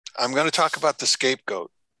I'm going to talk about the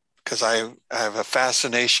scapegoat because I have a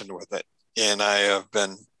fascination with it. And I have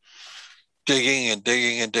been digging and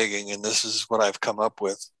digging and digging, and this is what I've come up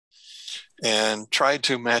with and tried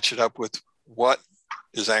to match it up with what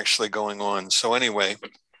is actually going on. So anyway,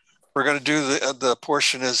 we're going to do the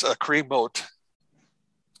portion is Acharei mot,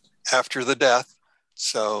 after the death.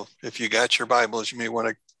 So if you got your Bibles, you may want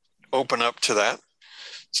to open up to that.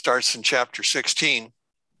 It starts in chapter 16.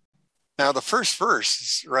 Now, the first verse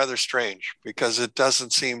is rather strange because it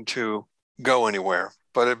doesn't seem to go anywhere,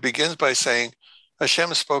 but it begins by saying,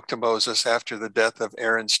 Hashem spoke to Moses after the death of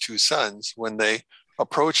Aaron's two sons when they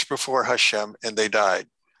approached before Hashem and they died.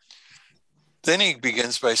 Then he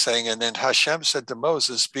begins by saying, and then Hashem said to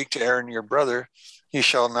Moses, speak to Aaron your brother, he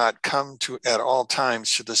shall not come to at all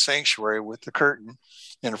times to the sanctuary with the curtain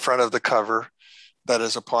in front of the cover that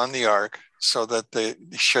is upon the ark, so that they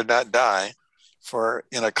should not die. For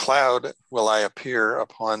in a cloud will I appear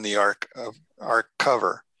upon the ark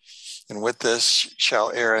cover. And with this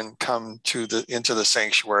shall Aaron come into the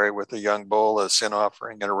sanctuary with a young bull, a sin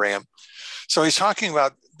offering, and a ram. So he's talking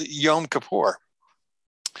about the Yom Kippur.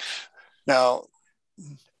 Now,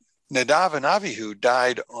 Nadav and Avihu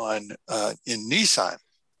died in Nisan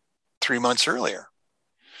 3 months earlier.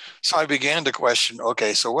 So I began to question,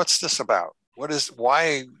 okay, so what's this about?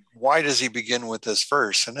 Why does he begin with this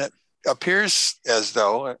verse? And it appears as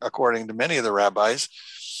though, according to many of the rabbis,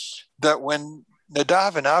 that when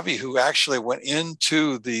Nadav and Avihu actually went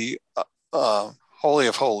into the Holy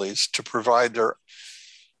of Holies to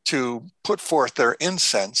put forth their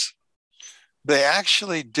incense, they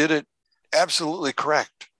actually did it absolutely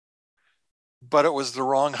correct, but it was the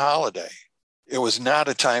wrong holiday. It was not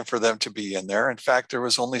a time for them to be in there. In fact, there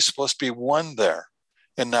was only supposed to be one there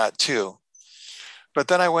and not two. But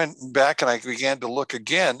then I went back and I began to look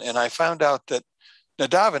again, and I found out that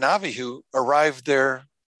Nadav and Avihu arrived there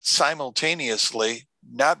simultaneously,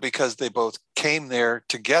 not because they both came there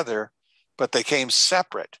together, but they came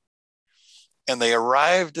separate. And they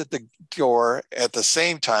arrived at the door at the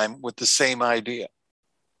same time with the same idea.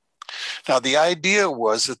 Now, the idea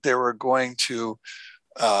was that they were going to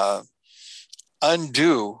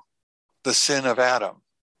undo the sin of Adam,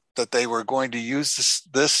 that they were going to use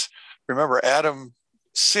this. Remember, Adam's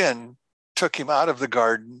sin took him out of the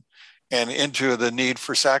garden and into the need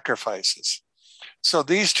for sacrifices. So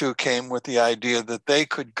these two came with the idea that they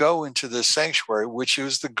could go into this sanctuary, which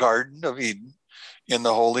is the Garden of Eden in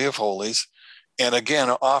the Holy of Holies, and again,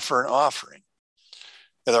 offer an offering.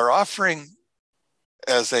 And their offering,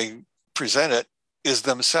 as they present it, is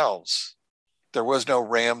themselves. There was no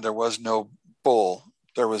ram, there was no bull,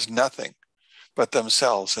 there was nothing but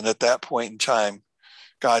themselves. And at that point in time,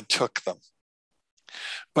 God took them.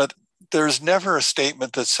 But there's never a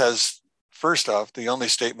statement that says, first off, the only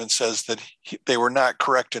statement says that they were not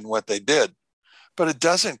correct in what they did, but it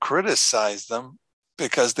doesn't criticize them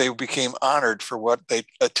because they became honored for what they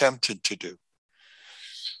attempted to do.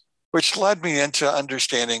 Which led me into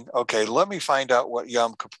understanding, okay, let me find out what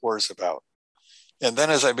Yom Kippur is about. And then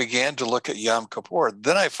as I began to look at Yom Kippur,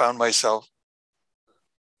 then I found myself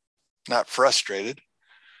not frustrated,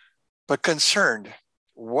 but concerned.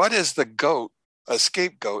 What does a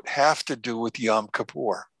scapegoat, have to do with Yom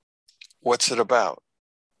Kippur? What's it about?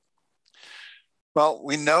 Well,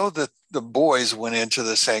 we know that the boys went into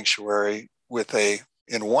the sanctuary with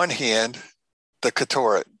in one hand, the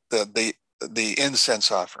ketoret, the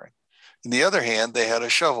incense offering. In the other hand, they had a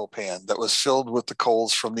shovel pan that was filled with the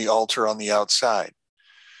coals from the altar on the outside.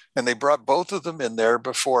 And they brought both of them in there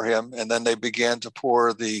before him, and then they began to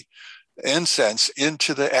pour the incense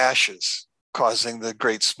into the ashes, causing the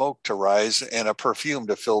great smoke to rise and a perfume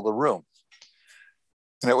to fill the room.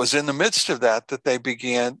 And it was in the midst of that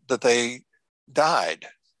they died,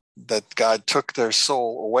 that God took their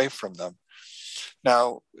soul away from them.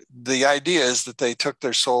 Now, the idea is that they took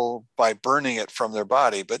their soul by burning it from their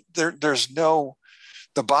body, but the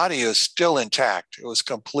body is still intact. It was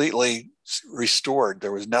completely restored.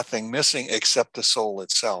 There was nothing missing except the soul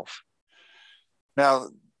itself. Now,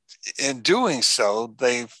 in doing so,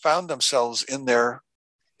 they found themselves in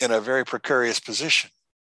a very precarious position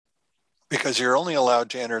because you're only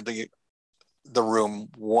allowed to enter the room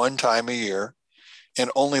one time a year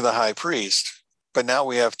and only the high priest. But now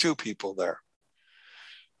we have two people there.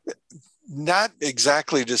 Not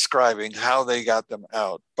exactly describing how they got them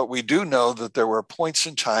out, but we do know that there were points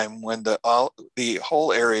in time when the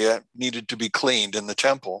whole area needed to be cleaned in the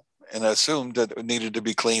temple, and assumed that it needed to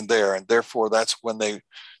be cleaned there, and therefore that's when they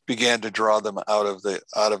began to draw them out of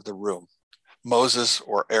the room. Moses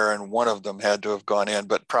or Aaron, one of them had to have gone in,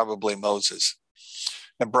 but probably Moses,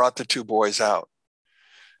 and brought the two boys out.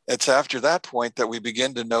 It's after that point that we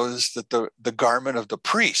begin to notice that the garment of the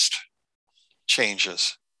priest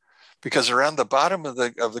changes, because around the bottom of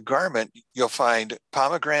the garment, you'll find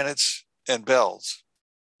pomegranates and bells.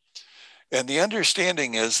 And the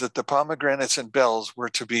understanding is that the pomegranates and bells were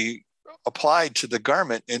to be applied to the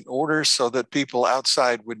garment in order so that people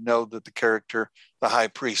outside would know that the character, the high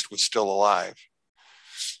priest, was still alive.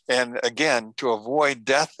 And again, to avoid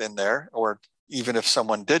death in there, or even if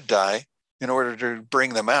someone did die, in order to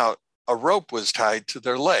bring them out, a rope was tied to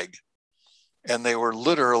their leg. And they were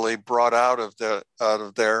literally brought out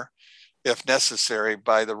of there, if necessary,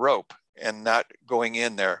 by the rope and not going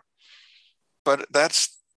in there. But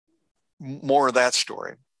that's more of that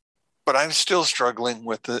story. But I'm still struggling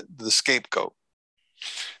with the scapegoat.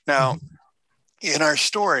 Now, in our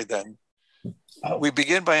story then, we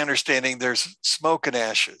begin by understanding there's smoke and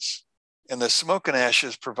ashes. And the smoke and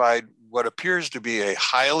ashes provide what appears to be a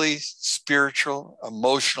highly spiritual,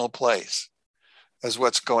 emotional place as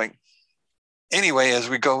what's going. Anyway, as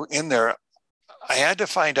we go in there, I had to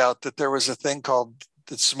find out that there was a thing called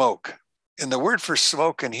the smoke. And the word for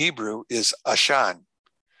smoke in Hebrew is ashan.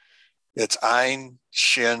 It's Ein,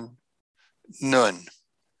 Shin, Nun,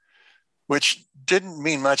 which didn't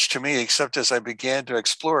mean much to me, except as I began to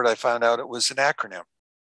explore it, I found out it was an acronym.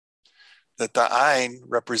 That the Ein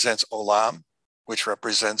represents Olam, which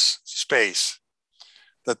represents space.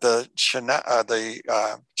 That the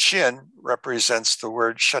Shin represents the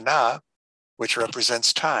word Shana, which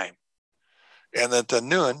represents time. And that the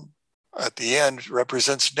Nun at the end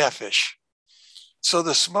represents Nephesh. So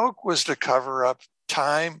the smoke was to cover up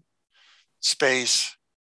time, space,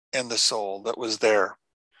 and the soul that was there.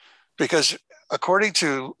 Because according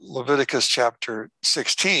to Leviticus chapter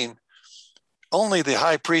 16, only the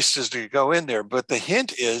high priest is to go in there, but the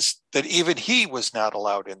hint is that even he was not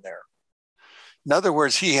allowed in there. In other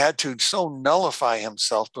words, he had to so nullify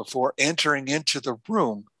himself before entering into the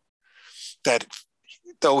room that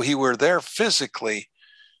though he were there physically,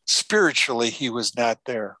 spiritually, he was not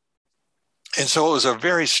there. And so it was a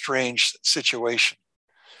very strange situation.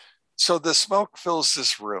 So the smoke fills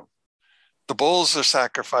this room. The bulls are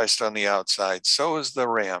sacrificed on the outside. So is the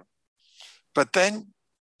ram. But then,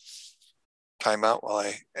 time out while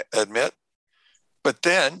I admit, but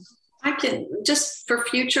then. I can, just for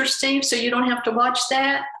future, Steve, so you don't have to watch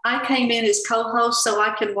that. I came in as co-host so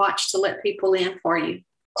I can watch to let people in for you.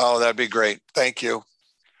 Oh, that'd be great. Thank you.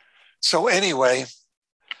 So anyway,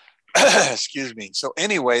 excuse me. So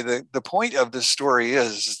anyway, the point of this story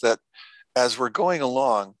is that as we're going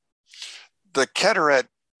along, the Keteret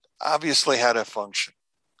obviously had a function.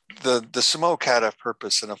 The smoke had a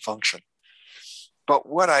purpose and a function. But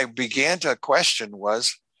what I began to question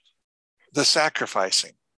was the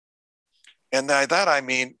sacrificing. And by that I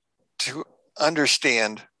mean to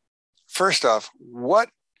understand, first off,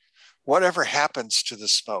 whatever happens to the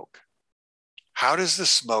smoke, how does the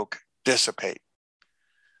smoke dissipate?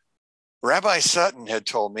 Rabbi Sutton had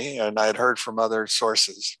told me, and I had heard from other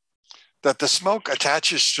sources, that the smoke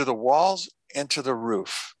attaches to the walls and to the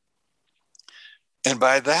roof. And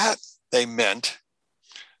by that, they meant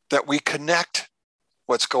that we connect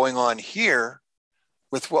what's going on here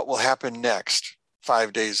with what will happen next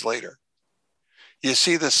 5 days later. You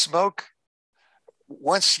see, the smoke,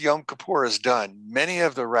 once Yom Kippur is done, many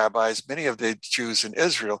of the rabbis, many of the Jews in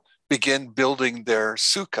Israel begin building their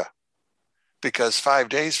sukkah, because 5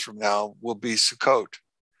 days from now will be Sukkot.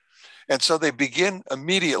 And so they begin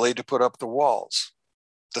immediately to put up the walls,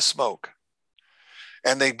 the smoke.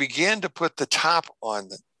 And they begin to put the top on.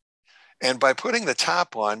 And by putting the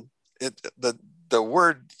top on, the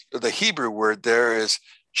word, the Hebrew word there is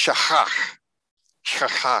shachach.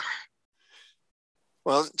 Shachach.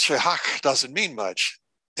 Well, shachach doesn't mean much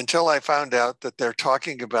until I found out that they're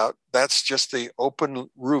talking about that's just the open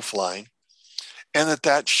roof line, and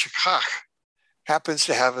that shachach happens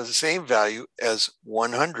to have the same value as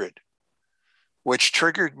 100, which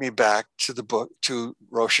triggered me back to the book, to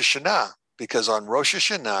Rosh Hashanah, because on Rosh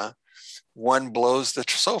Hashanah, one blows the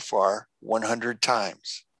shofar 100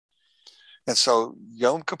 times. And so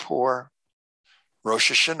Yom Kippur,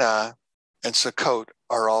 Rosh Hashanah, and Sukkot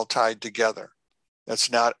are all tied together.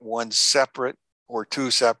 That's not one separate or two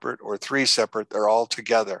separate or three separate. They're all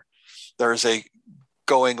together. There's a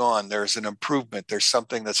going on. There's an improvement. There's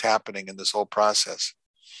something that's happening in this whole process.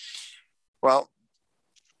 Well,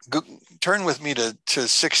 turn with me to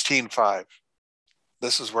 16:5.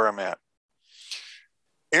 This is where I'm at.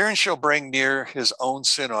 Aaron shall bring near his own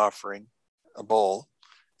sin offering, a bull,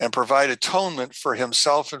 and provide atonement for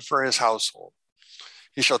himself and for his household.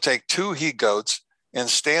 He shall take 2 he-goats and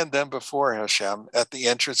stand them before Hashem at the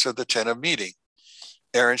entrance of the tent of meeting.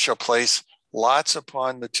 Aaron shall place lots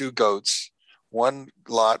upon the two goats, one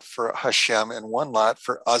lot for Hashem and one lot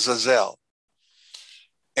for Azazel.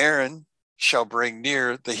 Aaron shall bring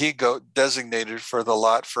near the he-goat designated for the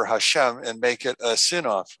lot for Hashem and make it a sin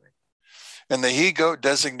offering. And the he-goat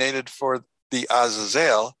designated for the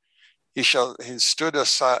Azazel,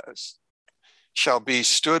 shall be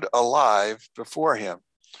stood alive before him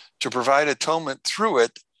to provide atonement through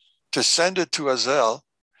it, to send it to Azazel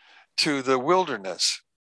to the wilderness.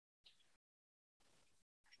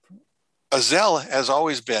 Azazel has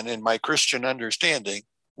always been, in my Christian understanding,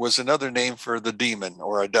 was another name for the demon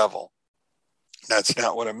or a devil. That's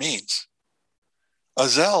not what it means.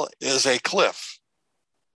 Azazel is a cliff.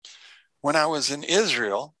 When I was in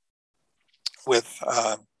Israel with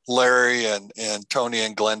Larry and Tony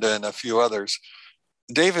and Glenda and a few others,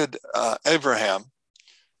 David Abraham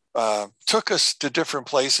took us to different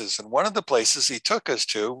places. And one of the places he took us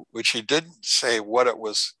to, which he didn't say what it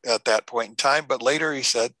was at that point in time, but later he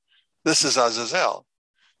said, this is Azazel.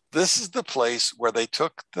 This is the place where they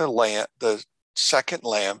took the second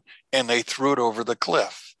lamb, and they threw it over the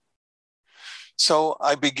cliff. So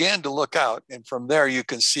I began to look out, and from there you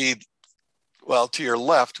can see, well, to your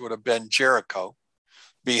left would have been Jericho.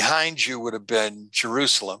 Behind you would have been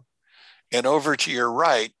Jerusalem. And over to your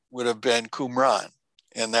right would have been Qumran,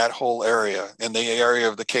 and that whole area, in the area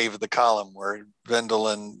of the Cave of the Column, where Vendel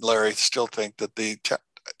and Larry still think that the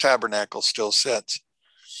tabernacle still sits.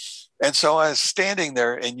 And so I was standing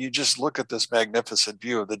there, and you just look at this magnificent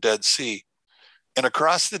view of the Dead Sea. And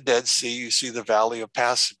across the Dead Sea, you see the Valley of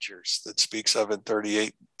Passengers that speaks of in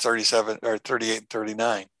 38, 37, or 38 and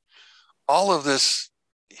 39. All of this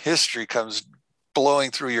history comes blowing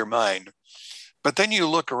through your mind. But then you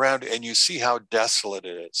look around and you see how desolate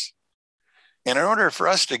it is. And in order for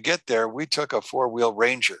us to get there, we took a four-wheel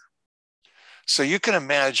Ranger. So you can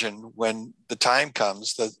imagine when the time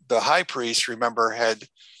comes, the high priest, remember, had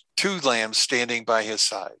two lambs standing by his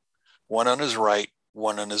side, one on his right,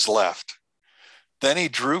 one on his left. Then he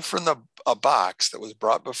drew from a box that was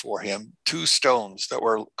brought before him two stones that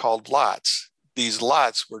were called lots. These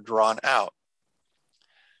lots were drawn out.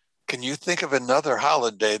 Can you think of another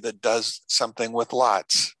holiday that does something with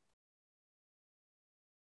lots?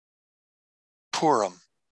 Purim.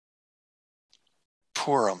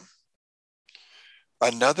 Purim.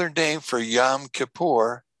 Another name for Yom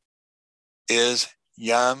Kippur is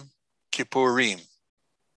Yom Kippurim.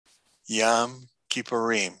 Yom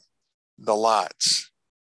Kippurim, the lots.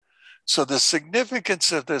 So the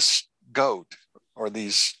significance of this goat, or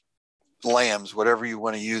these lambs, whatever you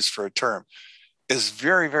want to use for a term, is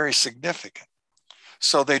very, very significant.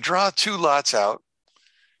 So they draw two lots out.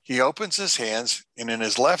 He opens his hands, and in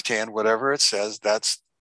his left hand, whatever it says, that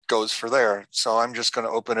goes for there. So I'm just going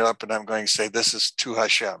to open it up, and I'm going to say, this is to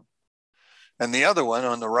Hashem. And the other one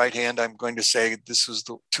on the right hand, I'm going to say, this is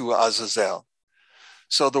to Azazel.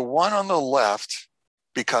 So the one on the left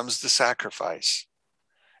becomes the sacrifice.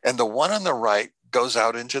 And the one on the right goes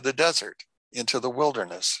out into the desert, into the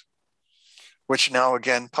wilderness, which now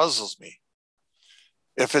again puzzles me.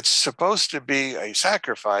 If it's supposed to be a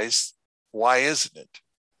sacrifice, why isn't it?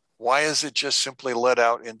 Why is it just simply let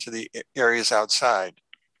out into the areas outside?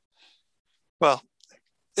 Well,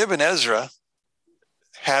 Ibn Ezra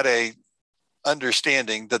had a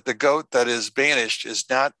understanding that the goat that is banished is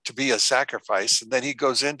not to be a sacrifice. And then he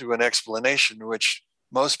goes into an explanation which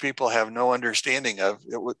most people have no understanding of.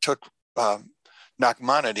 It took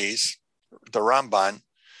Nachmanides, the Ramban,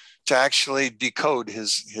 to actually decode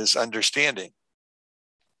his understanding.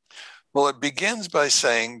 Well, it begins by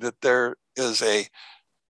saying that there is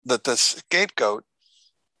that the scapegoat,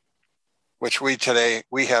 which we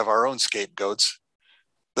have our own scapegoats.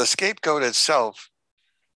 The scapegoat itself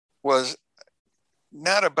was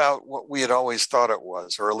not about what we had always thought it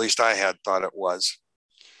was, or at least I had thought it was.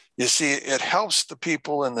 You see, it helps the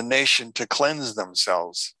people in the nation to cleanse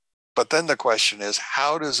themselves. But then the question is,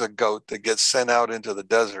 how does a goat that gets sent out into the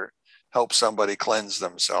desert help somebody cleanse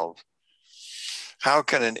themselves? How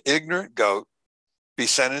can an ignorant goat be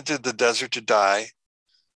sent into the desert to die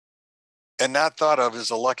and not thought of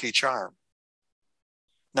as a lucky charm,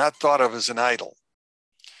 not thought of as an idol?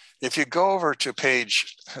 If you go over to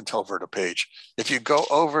if you go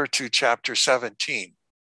over to chapter 17,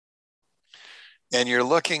 and you're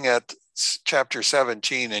looking at chapter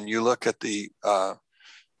 17, and you look at the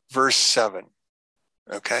verse 7,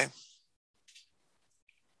 okay?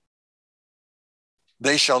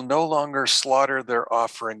 They shall no longer slaughter their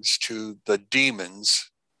offerings to the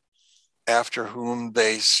demons after whom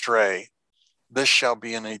they stray. This shall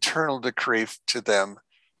be an eternal decree to them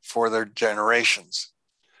for their generations.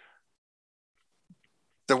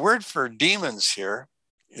 The word for demons here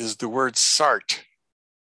is the word sart.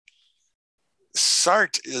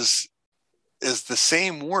 Sart is the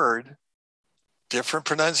same word, different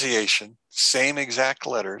pronunciation, same exact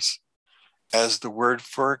letters as the word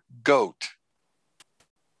for goat.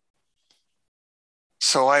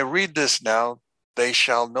 So I read this now, they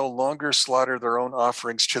shall no longer slaughter their own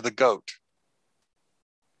offerings to the goat.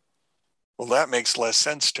 Well, that makes less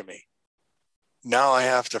sense to me. Now I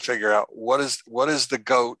have to figure out what is the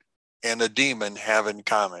goat and a demon have in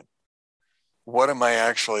common? What am I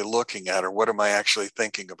actually looking at, or what am I actually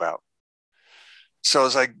thinking about? So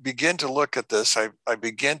as I begin to look at this, I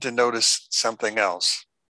begin to notice something else.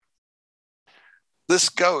 This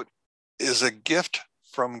goat is a gift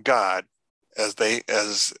from God,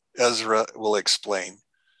 as Ezra will explain.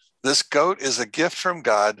 This goat is a gift from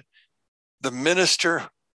God. The minister,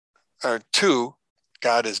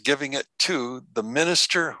 God is giving it to the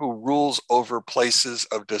minister who rules over places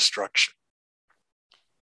of destruction.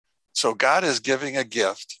 So God is giving a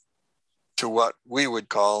gift to what we would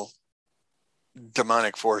call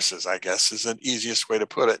demonic forces, I guess, is the easiest way to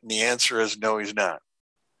put it. And the answer is no, he's not.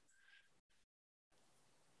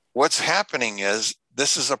 What's happening is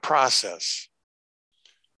this is a process.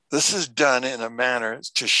 This is done in a manner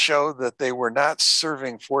to show that they were not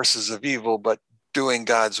serving forces of evil, but doing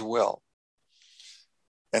God's will.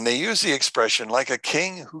 And they use the expression, like a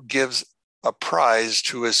king who gives a prize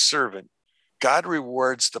to his servant. God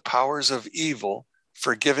rewards the powers of evil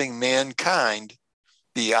for giving mankind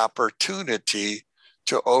the opportunity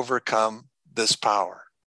to overcome this power.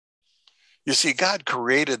 You see, God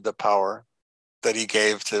created the power that he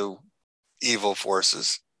gave to evil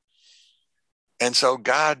forces. And so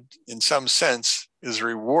God, in some sense, is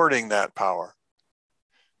rewarding that power.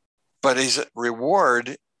 But his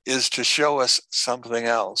reward is to show us something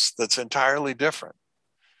else that's entirely different.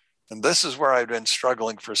 And this is where I've been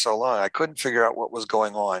struggling for so long. I couldn't figure out what was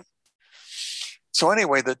going on. So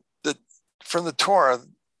anyway, from the Torah,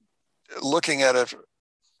 looking at it,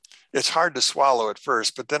 it's hard to swallow at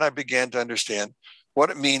first, but then I began to understand what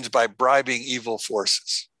it means by bribing evil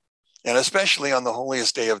forces, and especially on the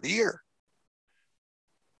holiest day of the year.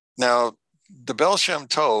 Now, the Baal Shem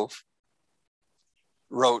Tov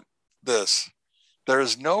wrote this: there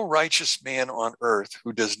is no righteous man on earth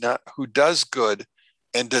who does good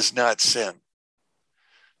and does not sin.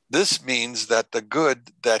 This means that the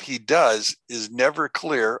good that he does is never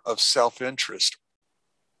clear of self-interest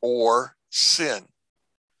or sin.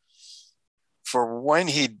 For when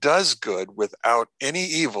he does good without any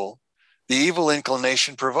evil, the evil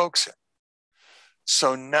inclination provokes him.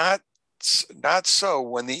 So not so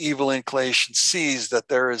when the evil inclination sees that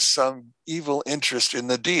there is some evil interest in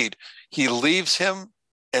the deed. He leaves him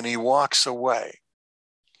and he walks away.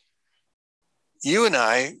 You and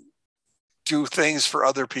I do things for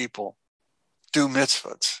other people, do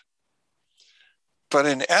mitzvahs. But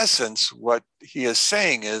in essence, what he is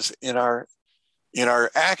saying is in our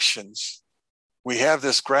actions, we have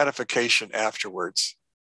this gratification afterwards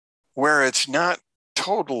where it's not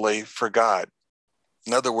totally for God.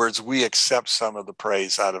 In other words, we accept some of the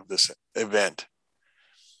praise out of this event.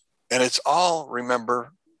 And it's all,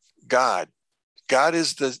 remember, God. God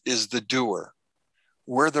is the doer.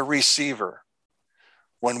 We're the receiver.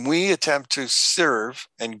 When we attempt to serve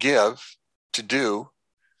and give, to do,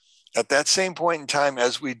 at that same point in time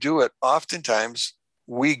as we do it, oftentimes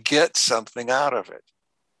we get something out of it.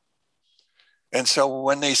 And so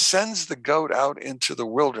when he sends the goat out into the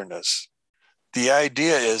wilderness, the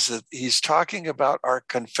idea is that he's talking about our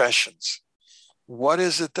confessions. What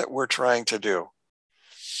is it that we're trying to do?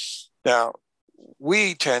 Now,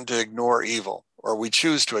 we tend to ignore evil, or we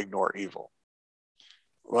choose to ignore evil.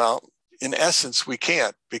 Well, in essence, we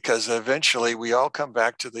can't, because eventually we all come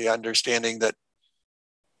back to the understanding that,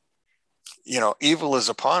 evil is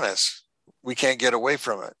upon us. We can't get away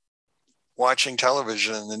from it. Watching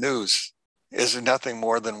television and the news is nothing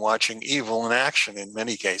more than watching evil in action in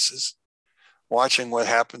many cases. Watching what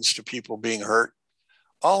happens to people being hurt,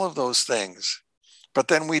 all of those things. But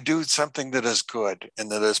then we do something that is good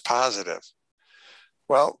and that is positive.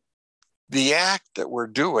 Well, the act that we're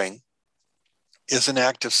doing is an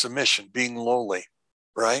act of submission, being lowly,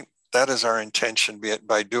 right? That is our intention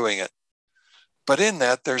by doing it. But in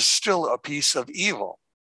that, there's still a piece of evil,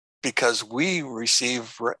 because we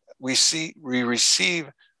receive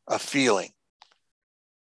a feeling,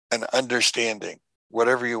 an understanding,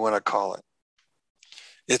 whatever you want to call it.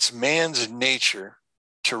 It's man's nature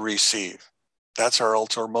to receive. That's our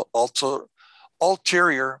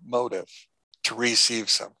ulterior motive, to receive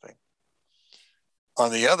something.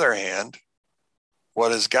 On the other hand, what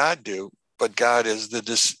does God do? But God is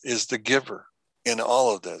the giver in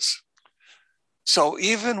all of this. So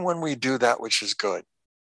even when we do that which is good,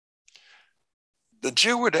 the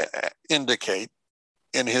Jew would indicate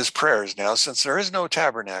in his prayers now, since there is no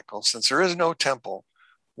tabernacle, since there is no temple,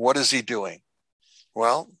 what is he doing?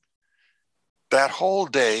 Well, that whole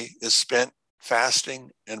day is spent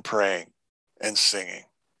fasting and praying and singing.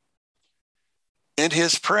 In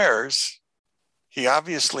his prayers, he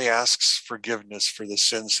obviously asks forgiveness for the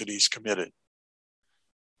sins that he's committed.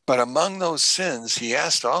 But among those sins, he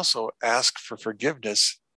has to also ask for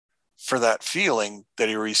forgiveness for that feeling that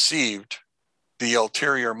he received, the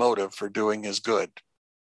ulterior motive for doing his good.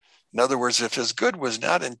 In other words, if his good was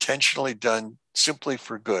not intentionally done simply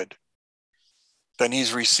for good, then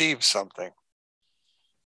he's received something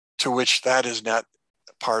to which that is not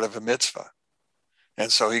part of a mitzvah.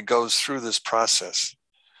 And so he goes through this process.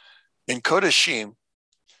 In Kodashim,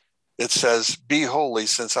 it says, be holy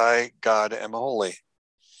since I, God, am holy.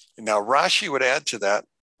 Now, Rashi would add to that,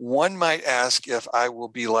 one might ask if I will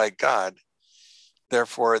be like God.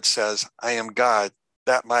 Therefore, it says, I am God,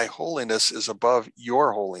 that my holiness is above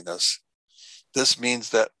your holiness. This means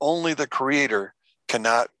that only the Creator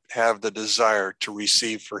cannot have the desire to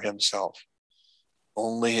receive for himself.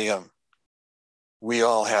 Only him. We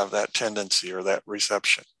all have that tendency or that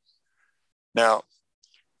reception. Now,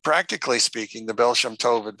 practically speaking, the Baal Shem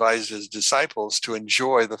Tov advised his disciples to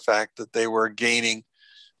enjoy the fact that they were gaining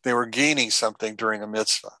something during a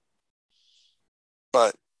mitzvah.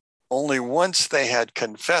 But only once they had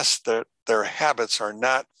confessed that their habits are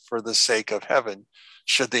not for the sake of heaven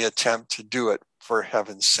should they attempt to do it for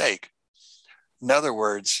heaven's sake. In other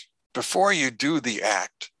words, before you do the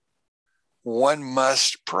act, one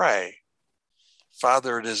must pray,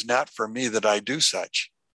 Father, it is not for me that I do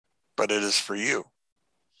such, but it is for you.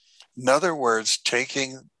 In other words,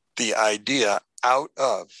 taking the idea out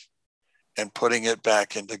of and putting it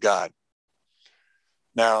back into God.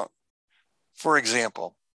 Now, for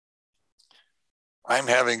example, I'm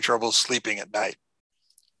having trouble sleeping at night.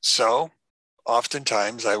 So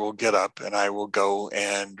oftentimes I will get up and I will go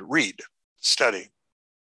and read, study,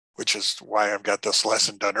 which is why I've got this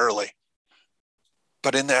lesson done early.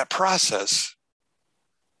 But in that process,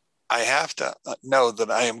 I have to know that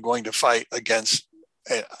I am going to fight against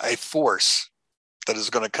a force that is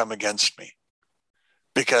going to come against me.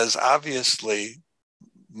 Because obviously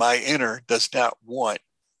my inner does not want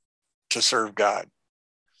to serve God.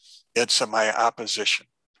 It's my opposition.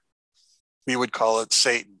 We would call it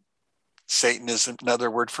Satan. Satan is another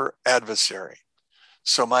word for adversary.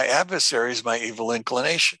 So my adversary is my evil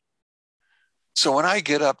inclination. So when I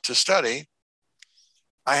get up to study,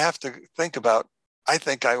 I have to think about, I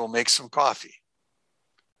think I will make some coffee.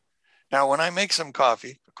 Now, when I make some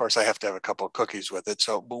coffee, of course, I have to have a couple of cookies with it.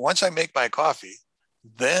 But once I make my coffee,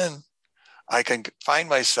 then I can find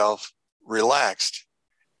myself relaxed.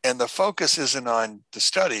 And the focus isn't on the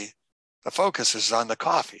study. The focus is on the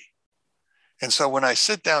coffee. And so when I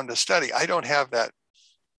sit down to study, I don't have that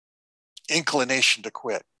inclination to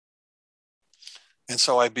quit. And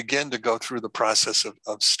so I begin to go through the process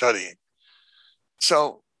of studying.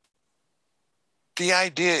 So the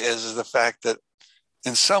idea is the fact that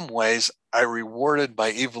in some ways, I rewarded my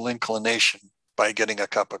evil inclination by getting a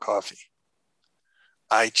cup of coffee.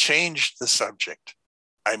 I changed the subject.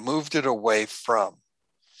 I moved it away from.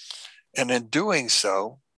 And in doing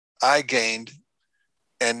so, I gained,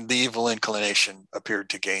 and the evil inclination appeared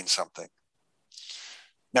to gain something.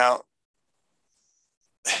 Now,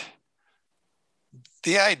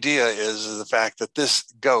 the idea is the fact that this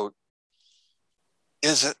goat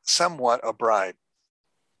is somewhat a bribe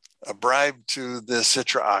to the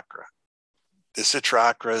Sitra Achra. The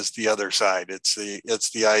Sitra Achra is the other side. It's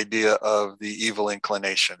the idea of the evil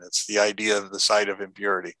inclination. It's the idea of the side of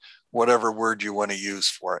impurity, whatever word you want to use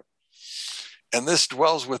for it. And this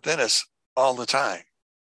dwells within us all the time.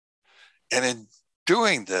 And in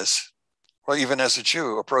doing this, well, even as a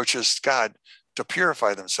Jew approaches God to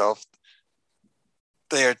purify themselves,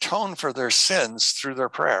 they atone for their sins through their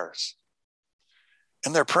prayers.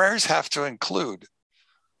 And their prayers have to include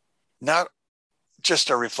not just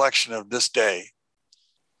a reflection of this day,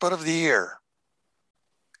 but of the year.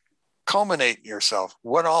 Culminate yourself.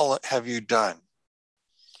 What all have you done?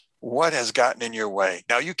 What has gotten in your way?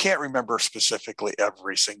 Now, you can't remember specifically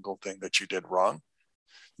every single thing that you did wrong,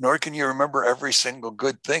 nor can you remember every single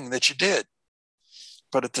good thing that you did.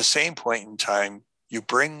 But at the same point in time, you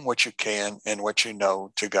bring what you can and what you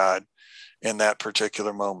know to God in that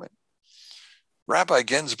particular moment. Rabbi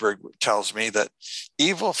Ginsburg tells me that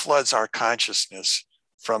evil floods our consciousness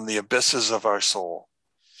from the abysses of our soul.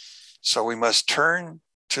 So we must turn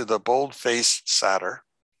to the bold-faced satyr,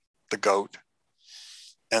 the goat,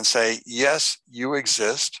 and say, yes, you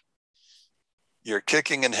exist. Your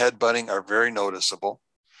kicking and headbutting are very noticeable,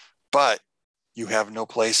 but you have no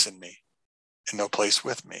place in me and no place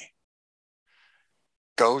with me.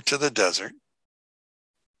 Go to the desert.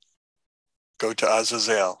 Go to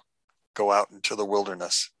Azazel. Go out into the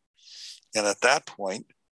wilderness. And at that point,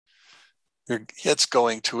 it's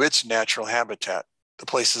going to its natural habitat, the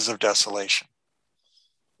places of desolation.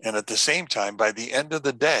 And at the same time, by the end of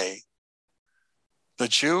the day, the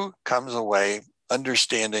Jew comes away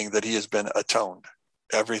understanding that he has been atoned.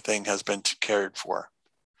 Everything has been cared for.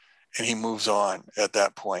 And he moves on at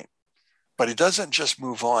that point. But he doesn't just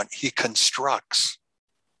move on, he constructs.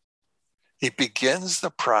 He begins the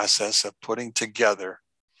process of putting together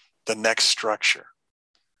the next structure.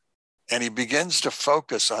 And he begins to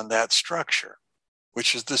focus on that structure,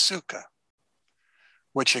 which is the sukkah,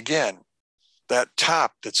 which again, that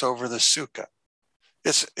top that's over the sukkah,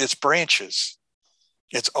 it's branches,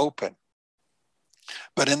 it's open.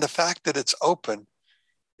 But in the fact that it's open,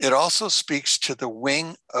 it also speaks to the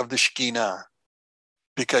wing of the Shekinah,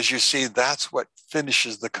 because you see, that's what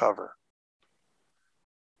finishes the cover.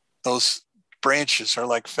 Those branches are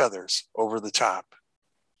like feathers over the top.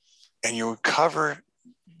 And you cover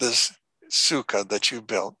this sukkah that you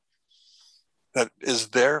built that is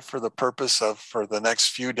there for the purpose of, for the next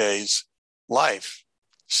few days, life,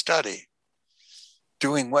 study,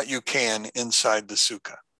 doing what you can inside the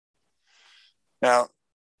sukkah. Now,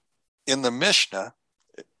 in the Mishnah,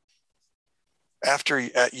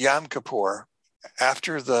 at Yom Kippur,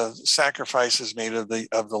 after the sacrifice is made of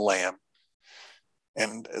the lamb,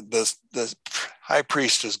 and the high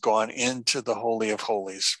priest has gone into the Holy of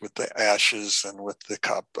Holies with the ashes and with the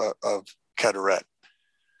cup of Keteret,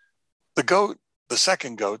 the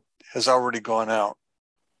second goat, has already gone out.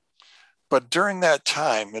 But during that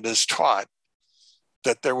time, it is taught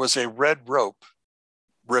that there was a red rope,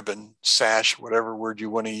 ribbon, sash, whatever word you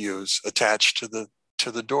want to use, attached to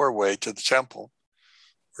the doorway to the temple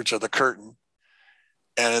or to the curtain.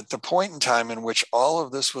 And at the point in time in which all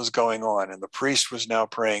of this was going on, and the priest was now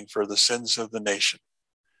praying for the sins of the nation,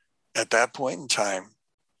 at that point in time,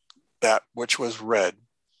 that which was red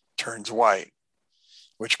turns white,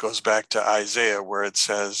 which goes back to Isaiah, where it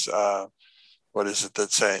says, what is it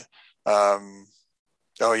that say?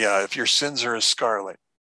 If your sins are as scarlet,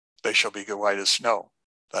 they shall be white as snow.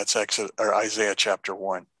 That's Isaiah chapter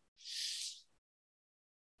 1.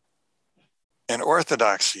 In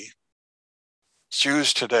Orthodoxy,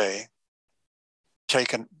 Jews today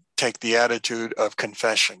take the attitude of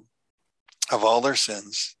confession of all their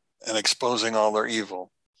sins and exposing all their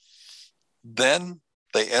evil. Then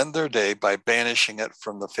they end their day by banishing it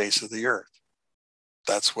from the face of the earth.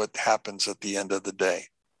 That's what happens at the end of the day.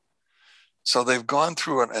 So they've gone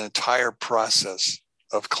through an entire process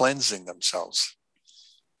of cleansing themselves,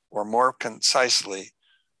 or more concisely,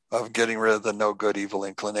 of getting rid of the no good, evil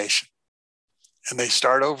inclination. And they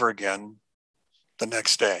start over again the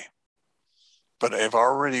next day. But they've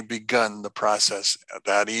already begun the process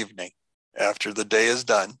that evening after the day is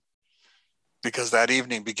done, because that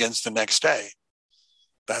evening begins the next day.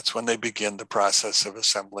 That's when they begin the process of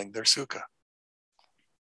assembling their sukkah.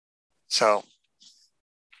 So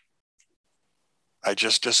I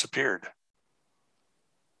just disappeared.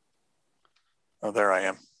 Oh, there I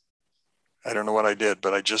am. I don't know what I did,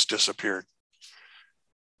 but I just disappeared.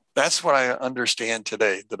 That's what I understand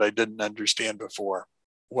today that I didn't understand before.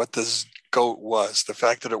 What this goat was, the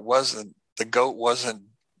fact that the goat wasn't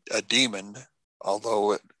a demon,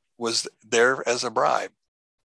 although it was there as a bribe.